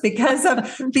fabulous because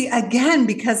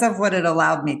of what it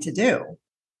allowed me to do.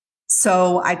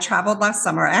 So I traveled last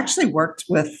summer. I actually worked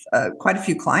with quite a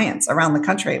few clients around the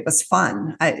country. It was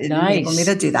fun. It enabled me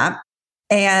to do that.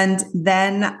 And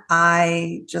then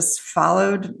I just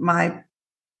followed my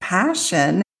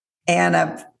passion, and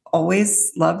I've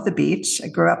always loved the beach. I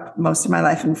grew up most of my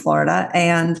life in Florida,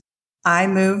 and I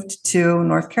moved to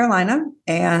North Carolina,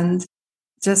 and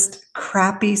just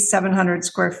crappy 700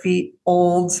 square feet,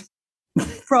 old,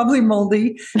 probably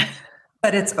moldy,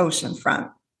 but it's oceanfront.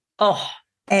 Oh,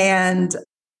 and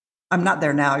I'm not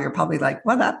there now. You're probably like,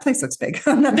 well, that place looks big.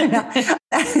 I'm not there now.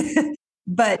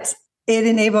 But it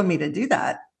enabled me to do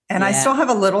that. And I still have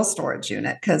a little storage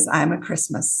unit because I'm a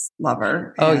Christmas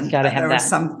lover. Oh, you got to have that. There were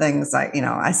some things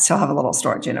I still have a little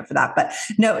storage unit for that. But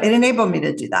no, it enabled me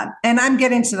to do that. And I'm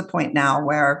getting to the point now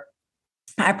where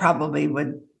I probably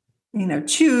would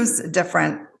choose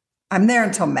different. I'm there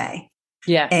until May.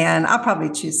 Yeah. And I'll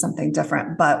probably choose something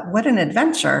different, but what an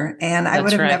adventure. And I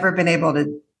would have never been able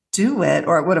to do it,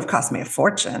 or it would have cost me a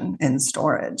fortune in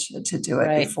storage to do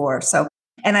it before. So,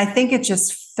 and I think it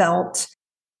just felt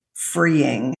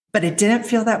freeing, but it didn't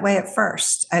feel that way at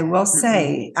first. I will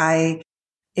say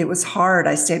it was hard.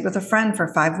 I stayed with a friend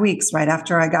for 5 weeks right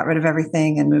after I got rid of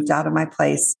everything and moved out of my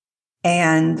place.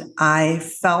 And I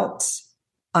felt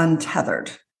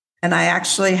untethered. And I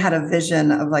actually had a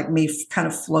vision of me kind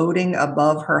of floating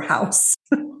above her house,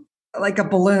 like a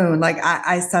balloon. Like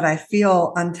I said, I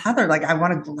feel untethered. Like I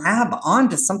want to grab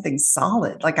onto something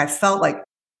solid. Like I felt like,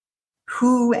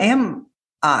 who am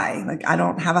I? Like I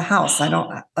don't have a house. I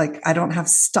don't have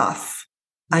stuff.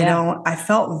 Yeah. I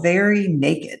felt very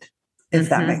naked, if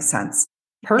that makes sense.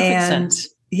 Perfect sense.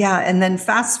 Yeah. And then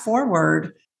fast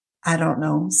forward, I don't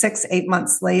know, 6-8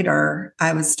 months later,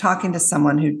 I was talking to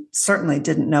someone who certainly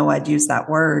didn't know I'd use that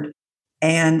word.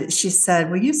 And she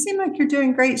said, well, you seem like you're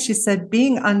doing great. She said,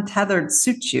 being untethered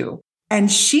suits you.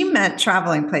 And she meant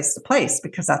traveling place to place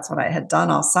because that's what I had done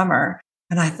all summer.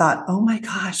 And I thought, oh my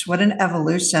gosh, what an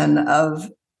evolution of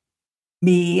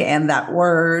me and that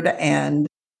word. And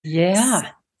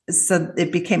so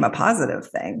it became a positive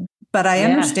thing. But I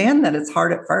understand that it's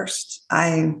hard at first.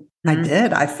 I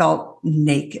did. I felt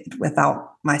naked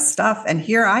without my stuff. And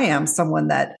here I am, someone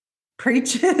that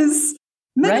preaches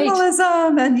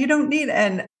minimalism and you don't need it.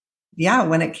 And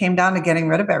when it came down to getting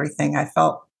rid of everything, I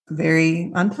felt very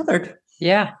untethered.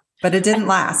 Yeah. But it didn't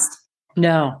last.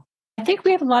 No. I think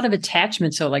we have a lot of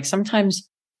attachments. So sometimes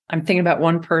I'm thinking about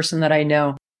one person that I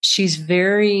know. She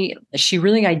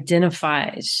really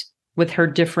identifies with her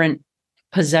different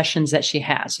possessions that she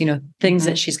has, things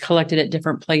that she's collected at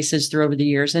different places through over the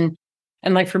years. And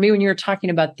like for me, when you were talking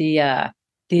about the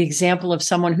example of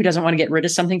someone who doesn't want to get rid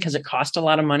of something because it cost a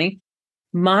lot of money,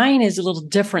 mine is a little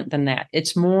different than that.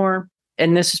 It's more,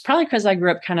 and this is probably because I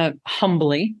grew up kind of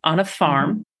humbly on a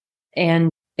farm, and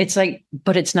it's like,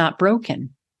 but it's not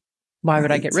broken. Why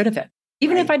would I get rid of it?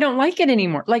 Even if I don't like it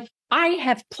anymore. Like I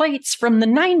have plates from the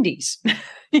 90s,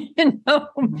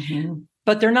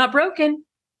 but they're not broken.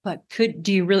 But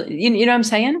do you really, you know what I'm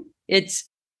saying?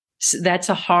 That's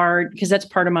a hard, because that's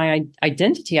part of my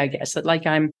identity, I guess, that I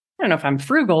don't know if I'm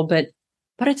frugal, but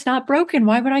it's not broken.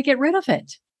 Why would I get rid of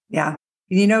it? Yeah.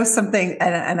 Something,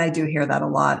 and I do hear that a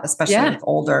lot, especially with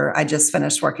older. I just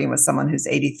finished working with someone who's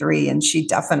 83 and she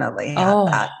definitely had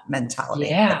that mentality.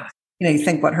 Yeah. You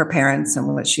think what her parents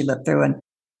and what she lived through.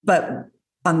 But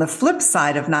on the flip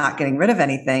side of not getting rid of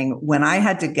anything, when I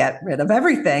had to get rid of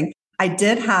everything, I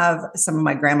did have some of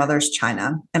my grandmother's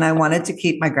china and I wanted to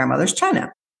keep my grandmother's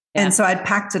china. Yeah. And so I'd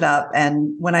packed it up.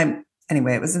 And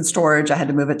anyway, it was in storage. I had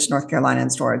to move it to North Carolina in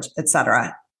storage, et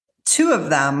cetera. 2 of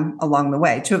them along the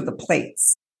way, 2 of the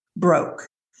plates broke.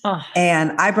 Oh.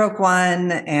 And I broke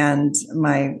one and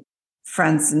my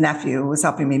friend's nephew was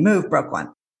helping me move, broke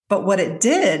one. But what it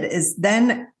did is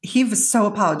then he was so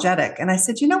apologetic. And I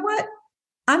said, you know what?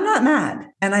 I'm not mad.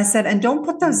 And I said, and don't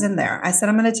put those in there. I said,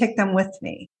 I'm going to take them with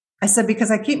me. I said,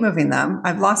 because I keep moving them.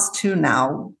 I've lost 2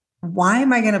 now. Why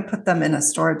am I going to put them in a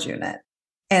storage unit?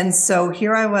 And so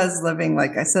here I was living,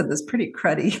 like I said, this pretty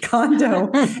cruddy condo.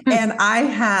 And I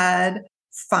had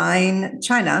fine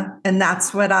china. And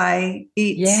that's what I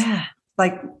eat. Yeah.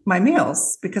 Like my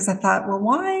meals, because I thought, well,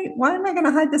 why am I going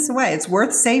to hide this away? It's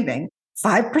worth saving.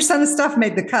 5% of stuff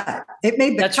made the cut. It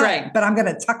made the cut, right. But I'm going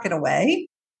to tuck it away.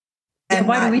 And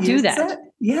why do we do that?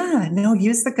 Yeah, no,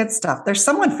 use the good stuff. There's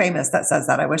someone famous that says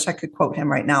that. I wish I could quote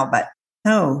him right now, but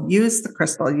no, use the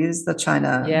crystal, use the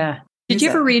china. Yeah. Did you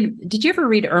ever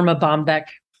read Irma Bombeck?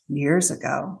 years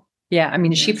ago. Yeah. I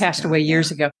mean, she passed away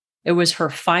years ago. It was her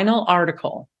final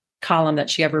article column that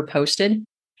she ever posted.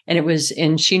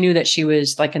 And she knew that she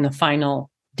was like in the final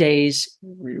days,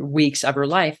 weeks of her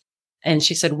life. And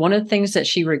she said, one of the things that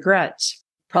she regrets,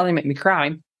 probably make me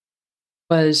cry,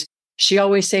 was she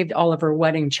always saved all of her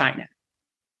wedding china.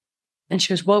 And she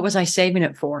goes, what was I saving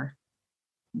it for?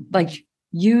 Like,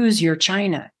 use your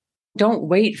china. Don't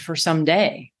wait for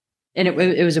someday. And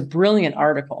it was a brilliant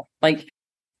article. Like,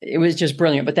 it was just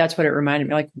brilliant. But that's what it reminded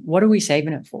me. Like, what are we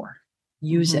saving it for?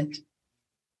 Use it.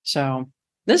 So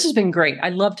this has been great. I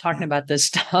love talking about this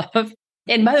stuff.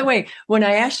 And by the way, when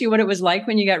I asked you what it was like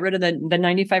when you got rid of the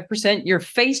 95%, your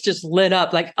face just lit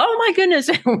up like, oh my goodness.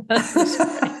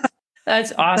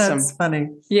 That's awesome. That's funny.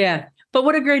 Yeah. But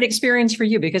what a great experience for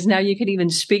you, because now you could even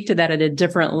speak to that at a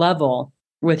different level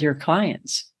with your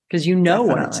clients, because you know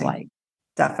what it's like.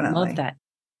 Definitely. Love that.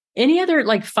 Any other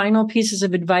like final pieces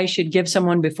of advice you'd give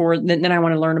someone before? Then I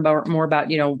want to learn more about,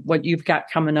 what you've got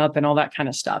coming up and all that kind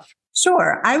of stuff.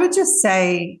 Sure. I would just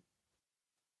say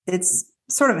it's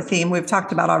sort of a theme we've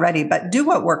talked about already, but do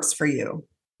what works for you.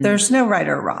 There's no right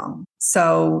or wrong.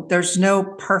 So there's no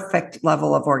perfect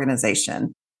level of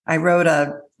organization. I wrote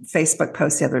a Facebook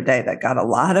post the other day that got a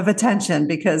lot of attention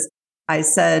because I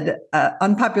said,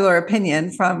 unpopular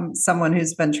opinion from someone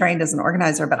who's been trained as an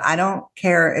organizer, but I don't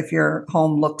care if your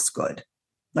home looks good.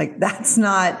 Like that's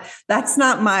not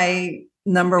my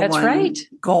number one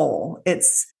goal.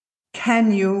 It's,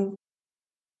 can you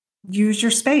use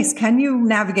your space? Can you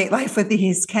navigate life with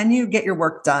ease? Can you get your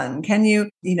work done? Can you,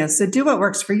 so do what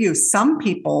works for you. Some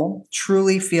people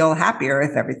truly feel happier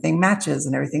if everything matches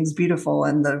and everything's beautiful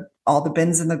and all the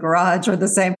bins in the garage are the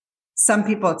same. Some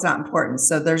people, it's not important.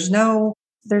 So there's no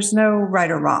right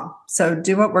or wrong. So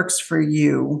do what works for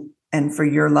you and for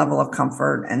your level of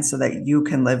comfort, and so that you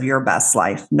can live your best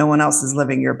life. No one else is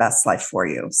living your best life for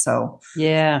you. So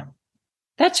yeah,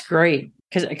 that's great.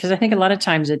 Because I think a lot of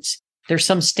times there's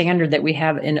some standard that we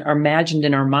have imagined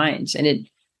in our minds, and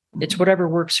it's whatever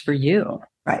works for you.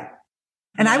 Right.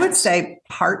 And I would say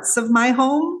parts of my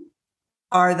home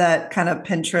are that kind of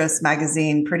Pinterest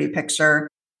magazine, pretty picture.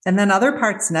 And then other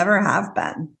parts never have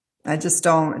been. I just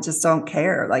don't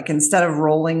care. Like, instead of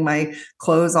rolling my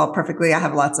clothes all perfectly, I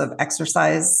have lots of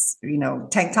exercise,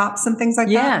 tank tops and things like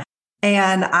that.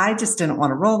 And I just didn't want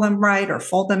to roll them right or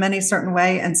fold them any certain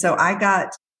way. And so I got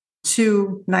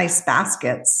 2 nice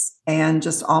baskets, and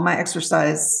just all my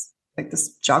exercise, like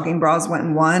this jogging bras went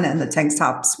in one and the tank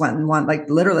tops went in one. Like,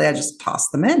 literally, I just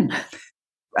tossed them in.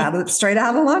 Straight out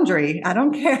of the laundry. I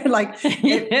don't care.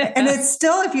 And it's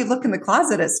still, if you look in the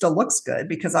closet, it still looks good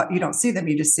because you don't see them.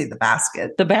 You just see the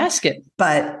basket.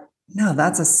 But no,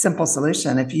 that's a simple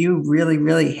solution. If you really,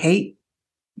 really hate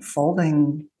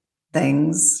folding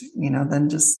things, then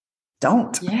just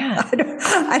don't. Yeah.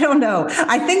 I don't know.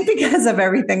 I think because of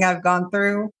everything I've gone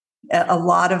through, a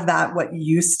lot of that, what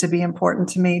used to be important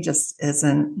to me just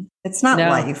isn't. It's not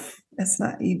life. It's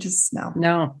not, you just know.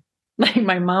 No. Like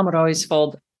my mom would always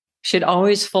she'd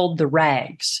always fold the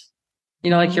rags,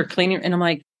 like you're cleaning. And I'm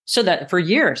like, so that for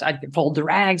years I'd fold the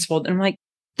rags, and I'm like,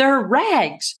 they're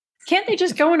rags. Can't they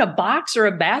just go in a box or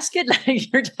a basket?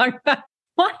 Like you're talking about,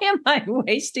 why am I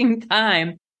wasting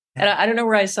time? And I don't know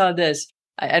where I saw this.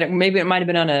 Maybe it might've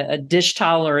been on a dish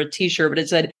towel or a t-shirt, but it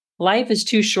said, life is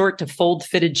too short to fold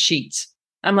fitted sheets.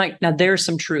 I'm like, now there's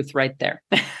some truth right there.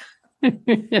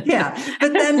 Yeah.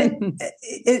 But then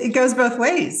it goes both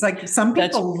ways. Like, some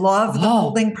people love the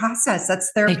folding process.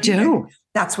 That's their, they do.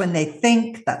 That's when they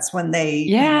think, that's when they,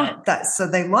 so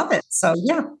they love it. So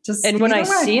yeah, just. And when I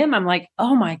see them, I'm like,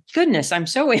 oh my goodness, I'm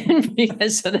so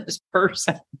envious of this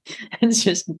person. It's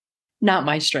just not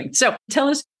my strength. So tell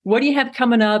us, what do you have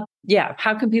coming up? Yeah.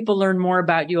 How can people learn more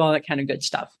about you? All that kind of good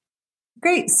stuff.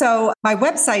 Great. So my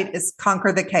website is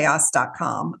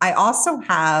conquerthechaos.com. I also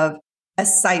have a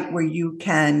site where you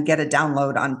can get a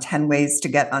download on 10 ways to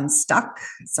get unstuck.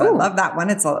 So I love that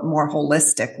one. It's a more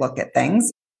holistic look at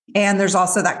things. And there's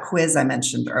also that quiz I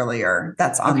mentioned earlier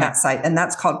that's on that site. And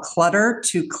that's called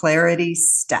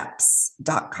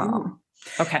cluttertoclaritysteps.com.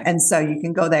 Okay. And so you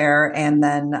can go there. And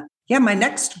then, my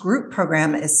next group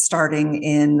program is starting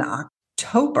in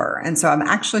October. And so I'm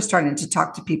actually starting to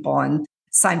talk to people and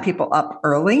sign people up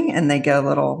early, and they get a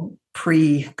little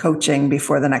pre-coaching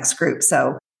before the next group.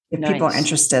 So if people are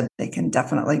interested, they can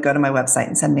definitely go to my website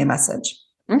and send me a message.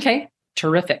 Okay.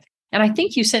 Terrific. And I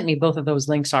think you sent me both of those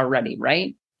links already,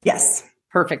 right? Yes.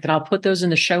 Perfect. And I'll put those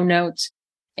in the show notes.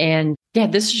 And this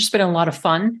has just been a lot of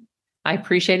fun. I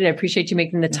appreciate it. I appreciate you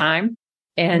making the time.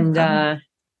 And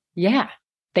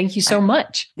thank you so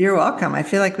much. You're welcome. I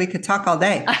feel like we could talk all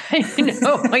day. I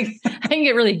know. can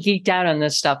get really geeked out on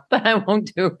this stuff, but I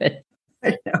won't do it.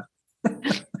 I know.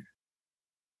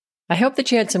 I hope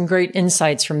that you had some great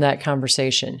insights from that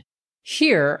conversation.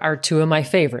 Here are two of my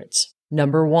favorites.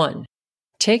 Number 1,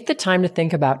 take the time to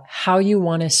think about how you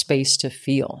want a space to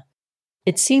feel.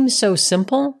 It seems so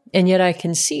simple, and yet I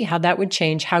can see how that would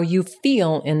change how you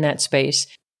feel in that space.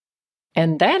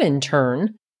 And that in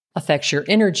turn affects your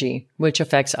energy, which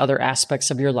affects other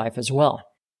aspects of your life as well.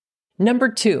 Number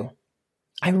 2,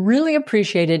 I really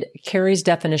appreciated Carrie's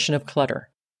definition of clutter.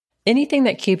 Anything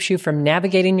that keeps you from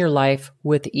navigating your life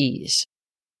with ease.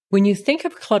 When you think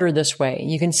of clutter this way,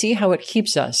 you can see how it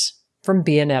keeps us from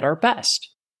being at our best.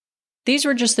 These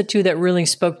were just the two that really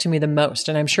spoke to me the most,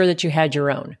 and I'm sure that you had your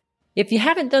own. If you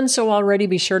haven't done so already,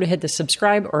 be sure to hit the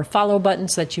subscribe or follow button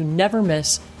so that you never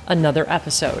miss another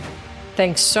episode.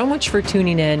 Thanks so much for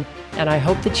tuning in, and I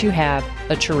hope that you have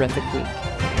a terrific week.